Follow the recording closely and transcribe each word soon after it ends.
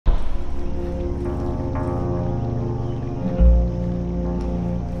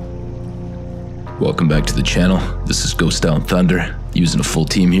Welcome back to the channel. This is Ghost Island Thunder, using a full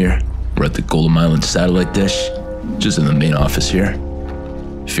team here. We're at the Golem Island Satellite Dish, just in the main office here.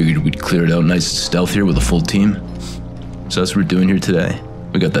 Figured we'd clear it out nice and stealth here with a full team. So that's what we're doing here today.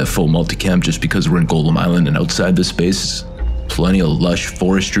 We got that full multicam just because we're in Golem Island, and outside this space, plenty of lush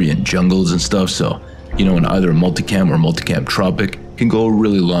forestry and jungles and stuff, so, you know, in either a multicam or a multicam tropic can go a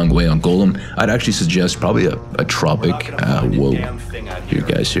really long way on Golem. I'd actually suggest probably a tropic. Whoa, here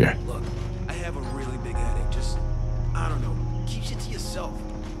guys here. Look, I have a really big headache. Just, I don't know, keep shit to yourself.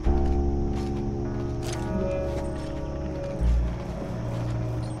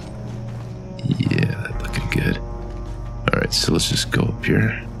 Yeah, that's looking good. Alright, so let's just go up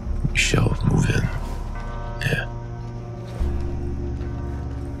here. We shall move in. Yeah.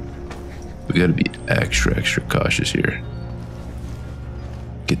 We gotta be extra cautious here.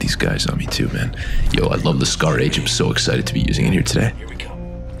 Get these guys on me too, man. Yo, I love the Scar H. I'm so excited to be using it here today. Here we go.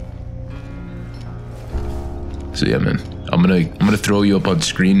 So yeah, man, I'm gonna throw you up on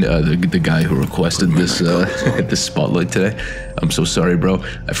screen. The guy who requested this this spotlight today. I'm so sorry, bro.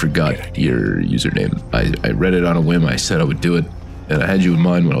 I forgot your username. I read it on a whim. I said I would do it, and I had you in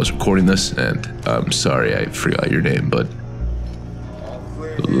mind when I was recording this. And I'm sorry I forgot your name, but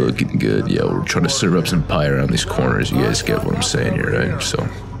looking good. Yeah, we're trying to serve up some pie around these corners. You guys get what I'm saying here, right? So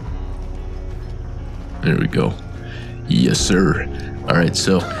there we go. Yes, sir. All right,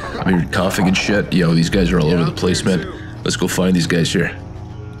 so I'm here coughing and shit. Yo, these guys are all over the place, man. Let's go find these guys here.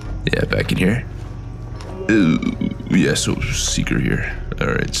 Yeah, back in here. Ooh, yeah, so seeker here. All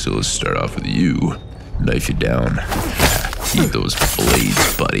right, so let's start off with you. Knife you down. Eat those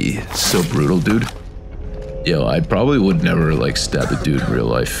blades, buddy. So brutal, dude. Yo, I probably would never, like, stab a dude in real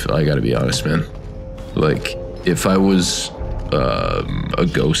life. I gotta be honest, man. Like, if I was a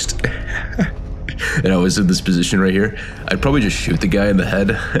ghost and I was in this position right here, I'd probably just shoot the guy in the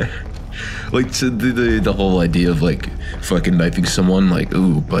head. Like, to the whole idea of, like, fucking knifing someone, like,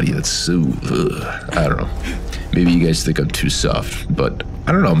 ooh, buddy, that's so, I don't know. Maybe you guys think I'm too soft, but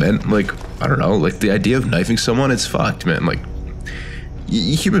I don't know, man. Like, I don't know. Like, the idea of knifing someone, it's fucked, man. Like,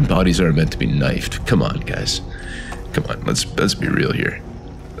 human bodies aren't meant to be knifed. Come on, guys. Come on, let's be real here.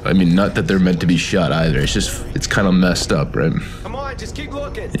 I mean, not that they're meant to be shot either. It's just, it's kind of messed up, right? Come on, just keep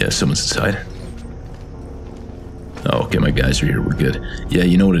looking. Yeah, someone's inside. Oh, okay, my guys are here. We're good. Yeah,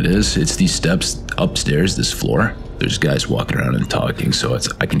 you know what it is? It's these steps upstairs, this floor. There's guys walking around and talking, so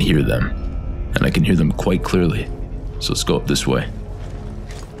I can hear them. And I can hear them quite clearly. So let's go up this way.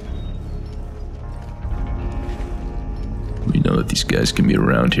 We know that these guys can be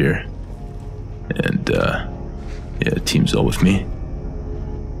around here. And, yeah, team's all with me.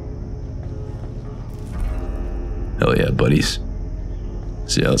 Hell yeah, buddies.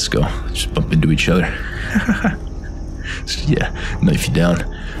 So yeah, let's go. Just bump into each other. So yeah, knife you down.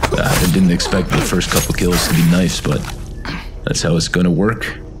 I didn't expect the first couple kills to be knives, but that's how it's gonna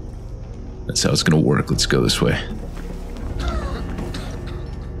work. That's how it's gonna work. Let's go this way.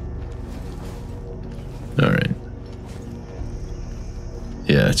 Alright.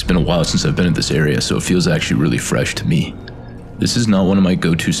 Yeah, it's been a while since I've been in this area, so it feels actually really fresh to me. This is not one of my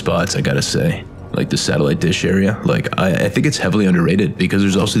go-to spots, I gotta say. Like the Satellite Dish area. Like, I think it's heavily underrated because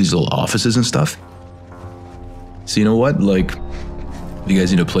there's also these little offices and stuff. So you know what? Like, you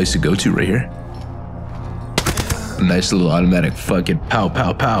guys need a place to go to right here. A nice little automatic fucking pow,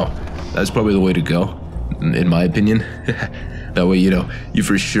 pow, pow. That's probably the way to go, in my opinion. That way, you know, you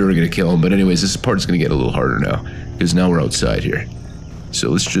for sure are gonna kill him. But anyways, this part's gonna get a little harder now, because now we're outside here. So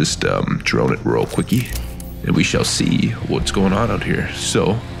let's just drone it real quickie, and we shall see what's going on out here.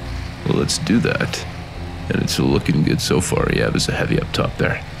 So, well, let's do that. And it's looking good so far. Yeah, there's a heavy up top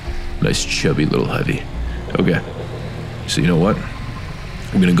there. Nice chubby little heavy. Okay, so you know what?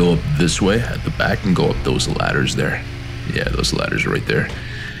 I'm gonna go up this way at the back and go up those ladders there. Yeah, those ladders are right there.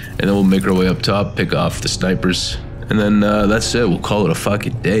 And then we'll make our way up top, pick off the snipers, and then that's it. We'll call it a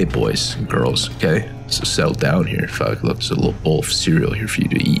fucking day, boys and girls, okay? So settle down here. Fuck, look, there's a little bowl of cereal here for you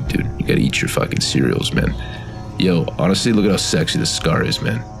to eat, dude. You gotta eat your fucking cereals, man. Yo, honestly, look at how sexy this Scar is,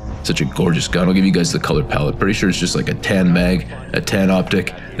 man. Such a gorgeous gun. I'll give you guys the color palette. Pretty sure it's just like a tan mag, a tan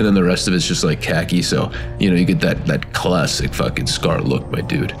optic, and then the rest of it's just like khaki. So, you know, you get that classic fucking Scar look, my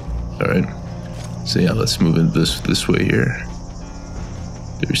dude. All right. So yeah, let's move in this way here.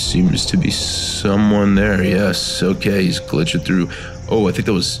 There seems to be someone there. Yes. Okay, he's glitching through. Oh, I think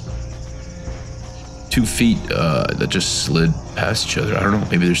that was 2 feet that just slid past each other. I don't know.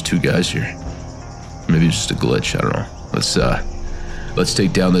 Maybe there's 2 guys here. Maybe it's just a glitch. I don't know. Let's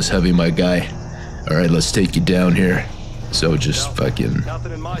take down this heavy, my guy. All right, let's take you down here. So just fucking,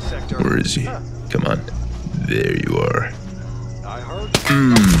 where is he? Come on. There you are.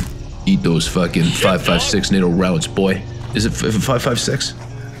 Eat those fucking 5.56 NATO rounds, boy. Is it 5.56?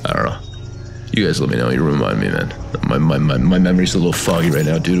 I don't know. You guys let me know. You remind me, man. My memory's a little foggy right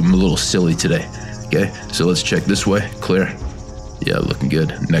now, dude. I'm a little silly today. Okay, so let's check this way. Clear. Yeah, looking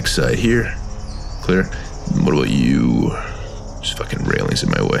good. Next side here. Clear. What about you? There's fucking railings in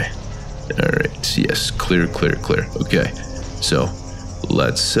my way. Alright, yes. Clear, clear, clear. Okay, so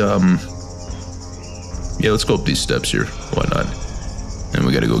let's, yeah, let's go up these steps here. Why not? And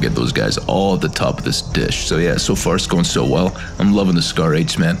we gotta go get those guys all at the top of this dish. So yeah, so far it's going so well. I'm loving the Scar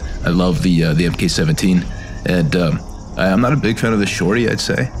H, man. I love the MK17. And I'm not a big fan of the Shorty, I'd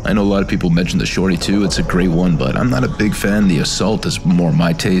say. I know a lot of people mention the Shorty too. It's a great one, but I'm not a big fan. The Assault is more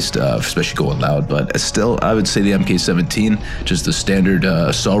my taste, especially going loud. But still, I would say the MK17, just the standard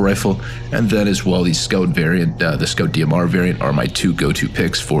assault rifle. And then as well, the Scout variant, the Scout DMR variant are my two go-to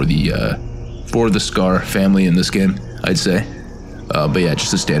picks for the Scar family in this game, I'd say. But yeah,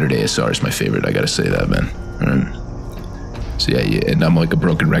 just the standard ASR is my favorite. I gotta say that, man. Right. So yeah, and I'm like a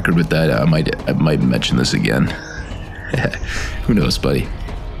broken record with that. I might mention this again. Who knows, buddy?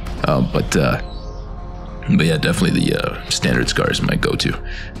 But yeah, definitely the standard Scar is my go-to.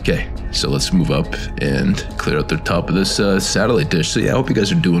 Okay, so let's move up and clear out the top of this satellite dish. So yeah, I hope you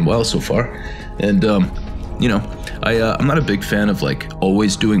guys are doing well so far. And you know, I'm not a big fan of like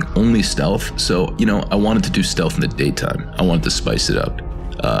always doing only stealth. So, you know, I wanted to do stealth in the daytime. I wanted to spice it up.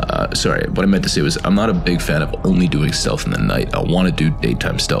 Sorry, what I meant to say was I'm not a big fan of only doing stealth in the night. I want to do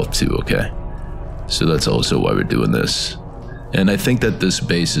daytime stealth too, okay? So that's also why we're doing this. And I think that this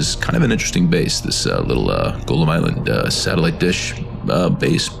base is kind of an interesting base. This little Golem Island Satellite Dish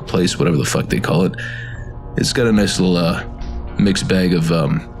base place, whatever the fuck they call it. It's got a nice little mixed bag of,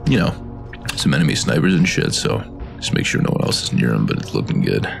 you know, some enemy snipers and shit, so just make sure no one else is near him, but it's looking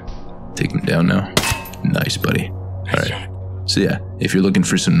good. Take him down now. Nice, buddy. Alright. So yeah, if you're looking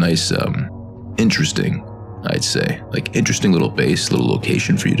for some nice, interesting, I'd say, like interesting little base, little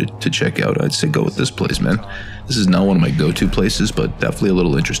location for you to check out, I'd say go with this place, man. This is not one of my go-to places, but definitely a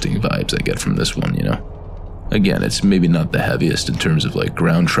little interesting vibes I get from this one, you know? Again, it's maybe not the heaviest in terms of like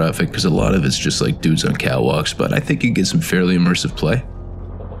ground traffic, because a lot of it's just like dudes on catwalks, but I think you get some fairly immersive play.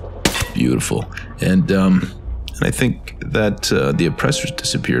 Beautiful. And I think that the oppressors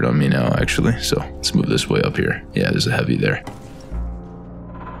disappeared on me now, actually. So let's move this way up here. Yeah, there's a heavy there.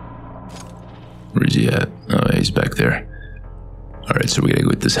 Where's he at? Oh, he's back there. Alright, so we gotta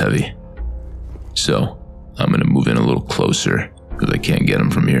go with this heavy. So I'm gonna move in a little closer because I can't get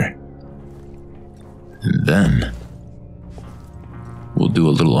him from here. And then we'll do a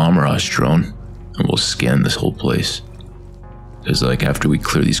little armorage drone and we'll scan this whole place. Because, like, after we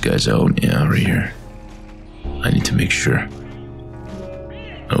clear these guys out, yeah, right here, I need to make sure.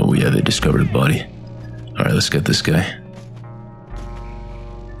 Oh, yeah, they discovered a body. Alright, let's get this guy.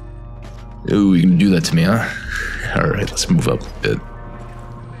 Ooh, you can do that to me, huh? Alright, let's move up a bit.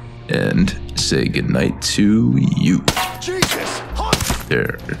 And say goodnight to you. Jesus!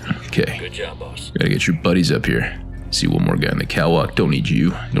 There. Okay. Good job, boss. Gotta get your buddies up here. See one more guy in the catwalk. Don't need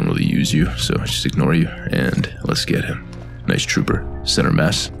you. Don't really use you, so just ignore you. And let's get him. Nice trooper. Center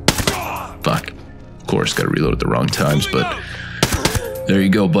mass. Fuck. Of course, gotta reload at the wrong times, but there you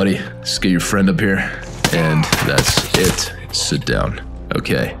go, buddy. Let's get your friend up here. And that's it. Sit down.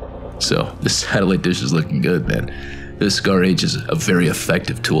 Okay. So, this satellite dish is looking good, man. This Scar H is a very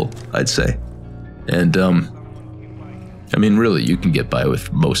effective tool, I'd say. And, I mean, really, you can get by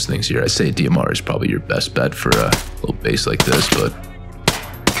with most things here. I say DMR is probably your best bet for a little base like this, but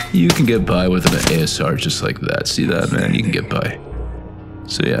you can get by with an ASR just like that. See that, man? You can get by.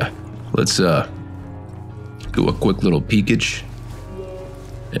 So yeah, let's do a quick little peekage.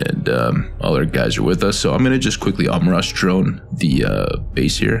 And all our guys are with us. So I'm gonna just quickly armorage drone the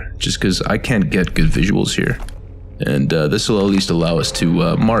base here, just because I can't get good visuals here. And this will at least allow us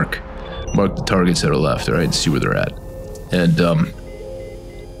to mark the targets that are left, all right, and see where they're at. And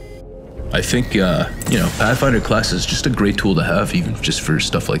I think, you know, Pathfinder class is just a great tool to have, even just for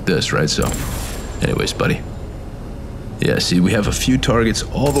stuff like this, right? So, anyways, buddy. Yeah, see, we have a few targets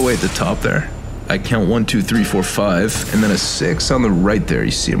all the way at the top there. I count 1, 2, 3, 4, 5, and then a 6 on the right there.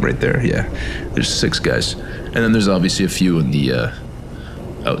 You see them right there? Yeah, there's 6 guys. And then there's obviously a few in the,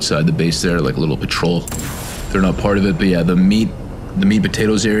 outside the base there, like a little patrol. They're not part of it, but yeah, the meat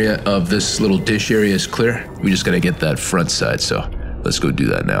potatoes area of this little dish area is clear. We just gotta get that front side, so let's go do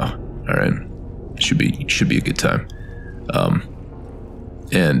that now. All right, should be a good time.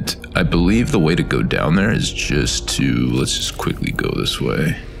 And I believe the way to go down there is just to, let's just quickly go this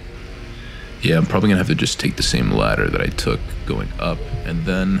way. Yeah, I'm probably gonna have to just take the same ladder that I took going up and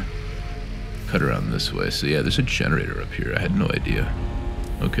then cut around this way. So yeah, there's a generator up here. I had no idea.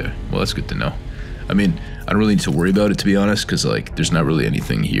 Okay, well that's good to know. I mean, I don't really need to worry about it, to be honest, because like there's not really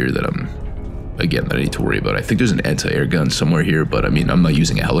anything here that that I need to worry about. I think there's an anti-air gun somewhere here, but I mean, I'm not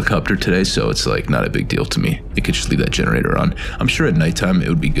using a helicopter today, so it's like not a big deal to me. I could just leave that generator on. I'm sure at nighttime it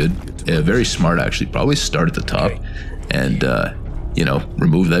would be good. Very smart, actually. Probably start at the top and, you know,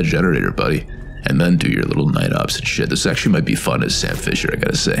 remove that generator, buddy. And then do your little night ops and shit. This actually might be fun as Sam Fisher, I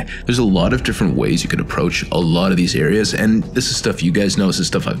gotta say. There's a lot of different ways you can approach a lot of these areas, and this is stuff you guys know, this is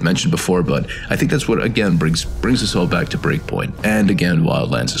stuff I've mentioned before, but I think that's what, again, brings us all back to Breakpoint. And again,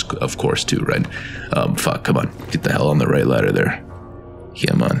 Wildlands, is, of course, too, right? Fuck, come on. Get the hell on the right ladder there.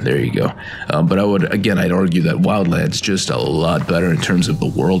 Come on, there you go. But I'd argue that Wildlands just a lot better in terms of the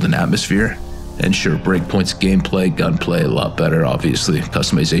world and atmosphere. And sure, Breakpoint's gameplay, gunplay, a lot better, obviously.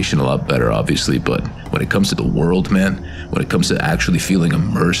 Customization, a lot better, obviously. But when it comes to the world, man, when it comes to actually feeling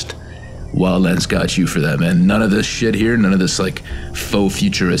immersed, Wildlands got you for that, man. None of this shit here, none of this, like, faux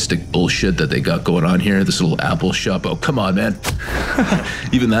futuristic bullshit that they got going on here. This little Apple shop. Oh, come on, man.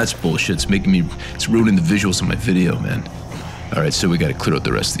 Even that's bullshit. It's ruining the visuals of my video, man. All right, so we got to clear out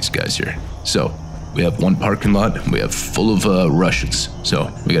the rest of these guys here. So we have one parking lot, and we have full of Russians.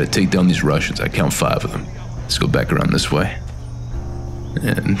 So we got to take down these Russians. I count 5 of them. Let's go back around this way.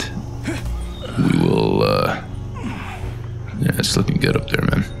 And we will, yeah, it's looking good up there,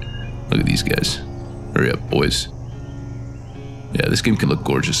 man. Look at these guys. Hurry up, boys. Yeah, this game can look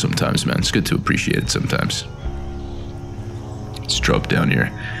gorgeous sometimes, man. It's good to appreciate it sometimes. Let's drop down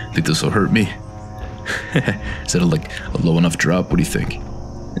here. Think this will hurt me? Is that like a low enough drop? What do you think?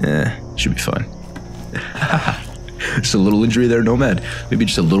 Should be fine. Just a little injury there, Nomad. Maybe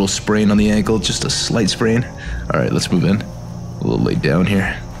just a little sprain on the ankle, just a slight sprain. All right, let's move in. A little laid down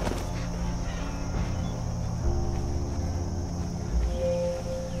here.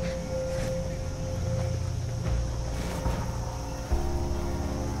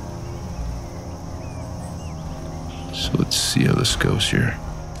 So let's see how this goes here.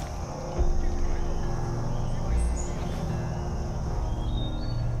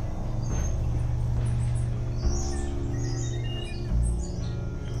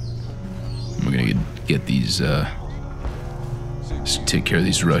 We're gonna get these, just take care of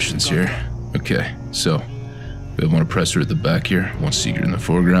these Russians here. Okay, so we have one oppressor at the back here, one seeker in the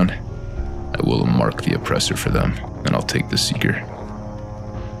foreground. I will mark the oppressor for them, and I'll take the seeker.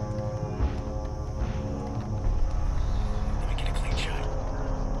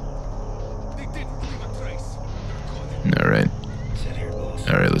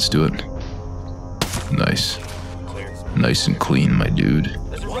 Alright, let's do it. Nice. Nice and clean, my dude.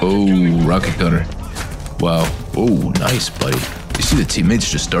 Oh, rocket gunner. Wow. Oh, nice, buddy. You see the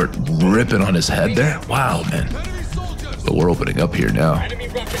teammates just start ripping on his head there? Wow, man. But we're opening up here now.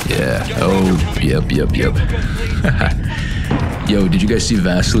 Yeah. Oh, yep. Yo, did you guys see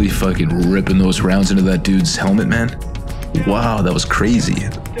Vasily fucking ripping those rounds into that dude's helmet, man? Wow, that was crazy.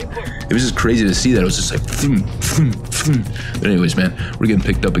 It was just crazy to see that. It was just like, vroom, vroom, vroom. But anyways, man, we're getting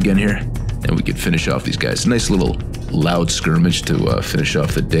picked up again here, and we can finish off these guys. A nice little loud skirmish to finish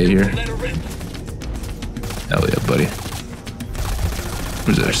off the day here. Hell yeah, buddy.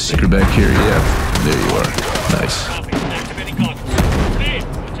 Where's our seeker back here? Yeah, there you are. Nice.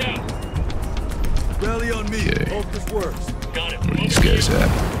 Okay. Where are these guys at?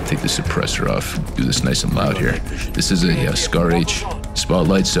 Take the suppressor off. Do this nice and loud here. This is a Scar H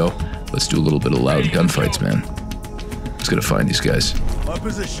spotlight, so let's do a little bit of loud gunfights, man. Just gotta find these guys.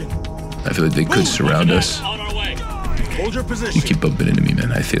 I feel like they could surround us. You keep bumping into me,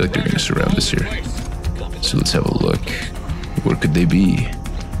 man. I feel like they're gonna surround us here. So let's have a look. Where could they be?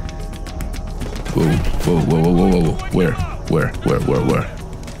 Whoa. Where?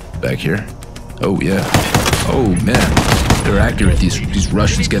 Back here? Oh, yeah. Oh, man. They're accurate. These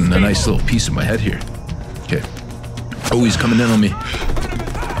Russians getting a nice little piece of my head here. Okay. Oh, he's coming in on me.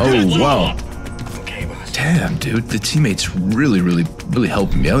 Oh, wow. Damn, dude. The teammates really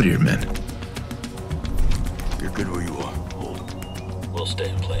helping me out here, man. You're good where you are. Hold. We'll stay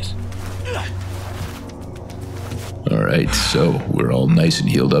in place. Alright, so we're all nice and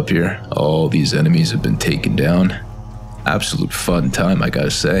healed up here. All these enemies have been taken down. Absolute fun time, I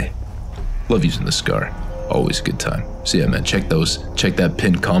gotta say. Love using the Scar. Always a good time. So yeah, man, check that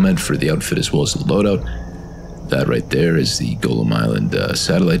pinned comment for the outfit as well as the loadout. That right there is the Golem Island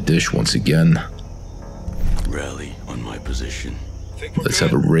Satellite Dish once again. Rally on my position. Let's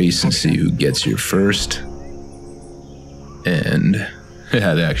have a race and see who gets here first. And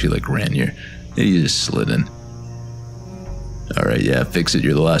yeah, they actually like ran here. He just slid in. Alright, yeah, fix it.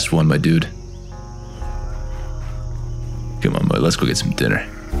 You're the last one, my dude. Come on, boy. Let's go get some dinner.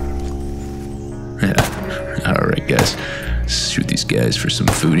 Yeah. Alright, guys. shoot these guys for some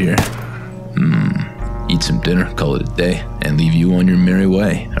food here. Eat some dinner, call it a day, and leave you on your merry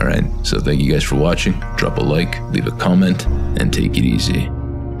way. Alright, so thank you guys for watching. Drop a like, leave a comment, and take it easy.